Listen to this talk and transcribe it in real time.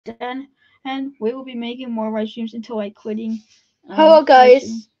then and we will be making more live streams until like quitting Hello live streaming.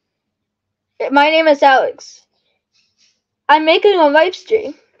 guys, my name is Alex. I'm making a live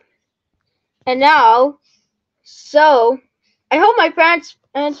stream, and now, so I hope my parents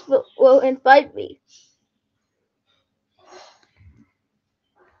will invite me.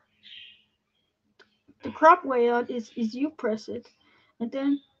 The crop layout is you press it, and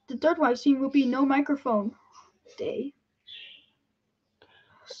then the third live stream will be no microphone day.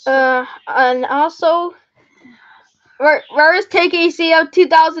 So, And also, where is TKCF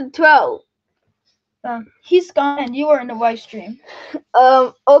 2012? he's gone and you are in the live stream.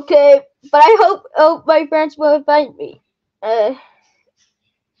 Okay, but I hope my friends will invite me. Mm,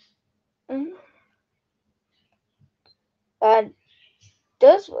 and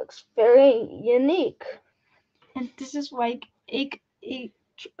this looks very unique. And this is like a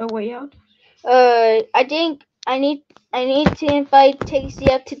layout. I think I need to invite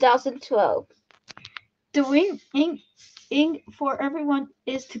TKCF 2012. The link for everyone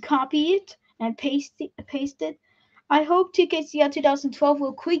is to copy it and paste it. I hope TKCL 2012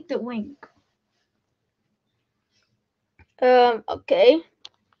 will click the link. Okay.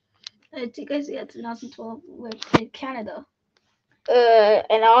 TKCL 2012 with Canada.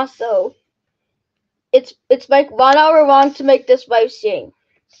 And also, it's like 1 hour long to make this live stream,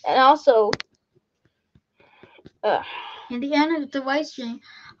 and also, uh, In the end of the live stream,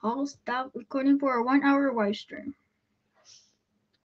 I'll stop recording for a 1 hour live stream.